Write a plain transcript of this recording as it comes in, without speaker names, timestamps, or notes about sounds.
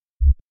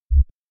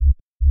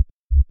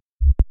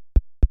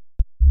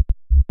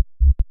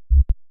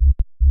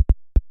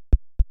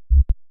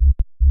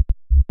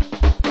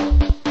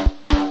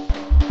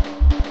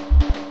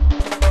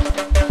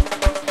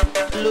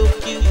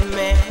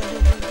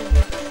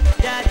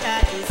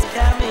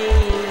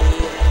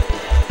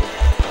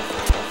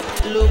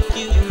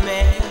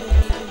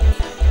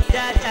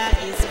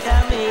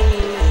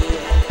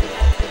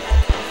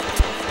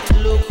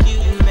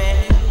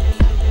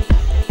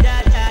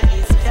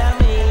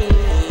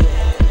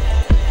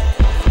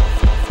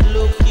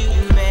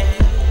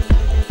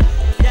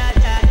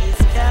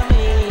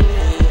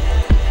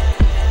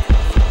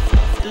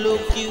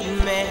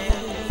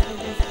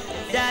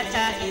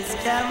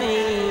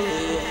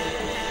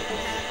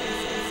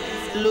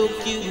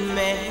Look you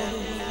man,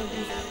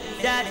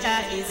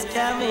 data is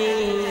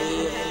coming.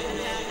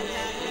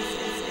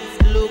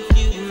 Look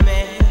you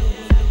man,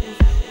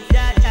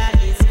 data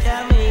is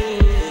coming.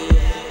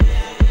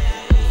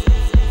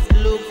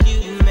 Look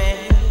you man,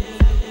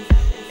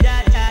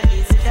 data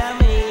is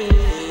coming.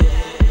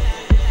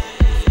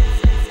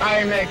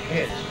 I make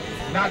hits,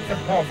 not the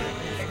public.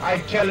 I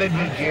tell the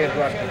DJs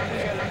what to do.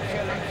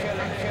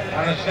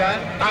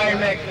 Understand? I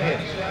make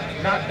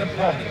hits, not the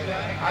public.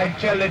 I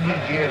tell the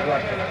DJs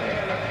what to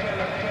do.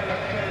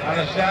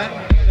 Understand?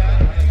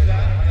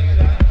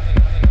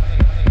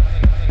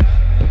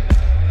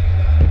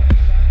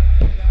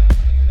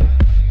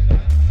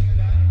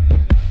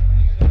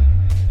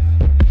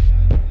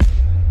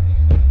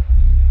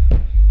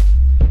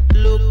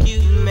 Look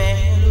you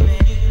man,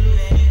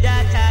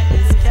 data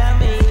is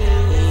coming.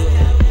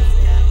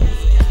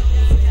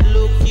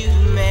 Look you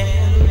man,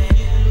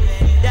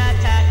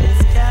 data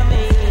is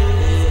coming.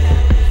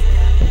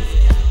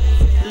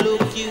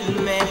 Look you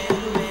man,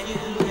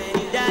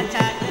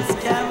 data is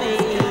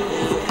coming.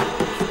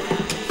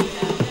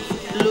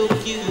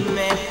 Look you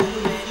man,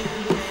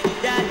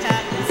 data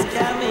is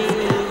coming.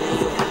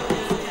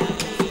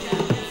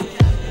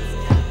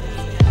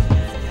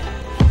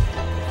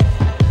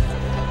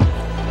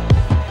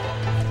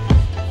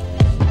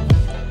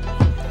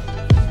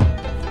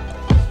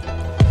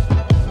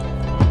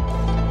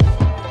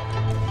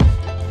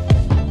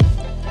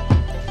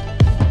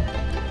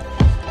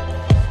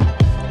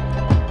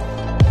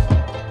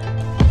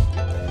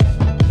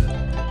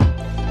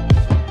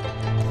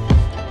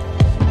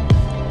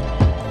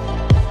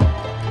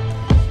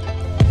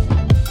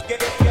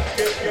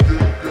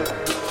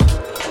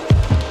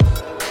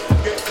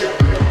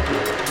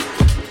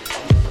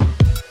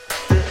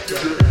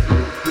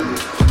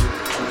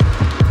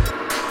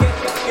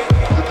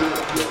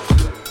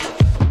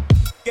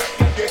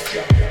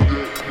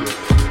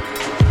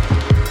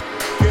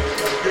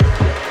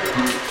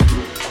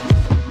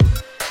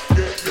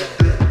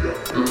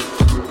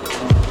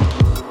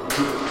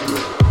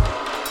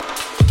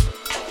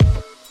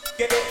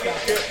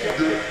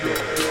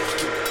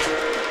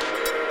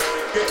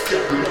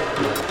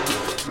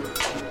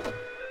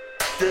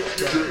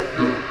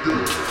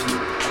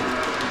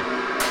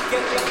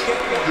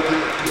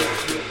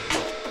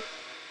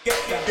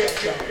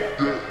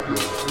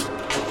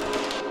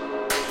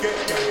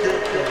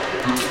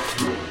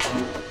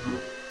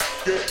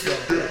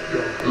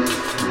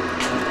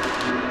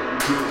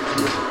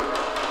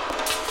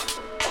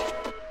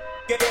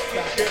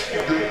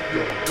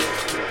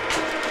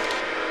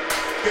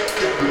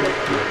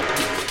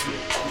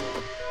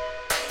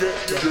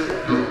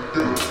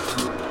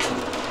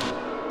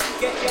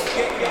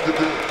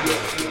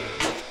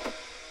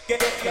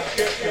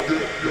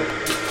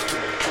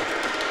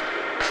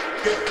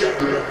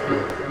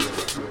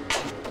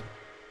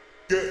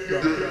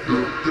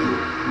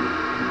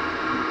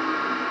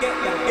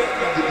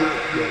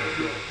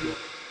 Get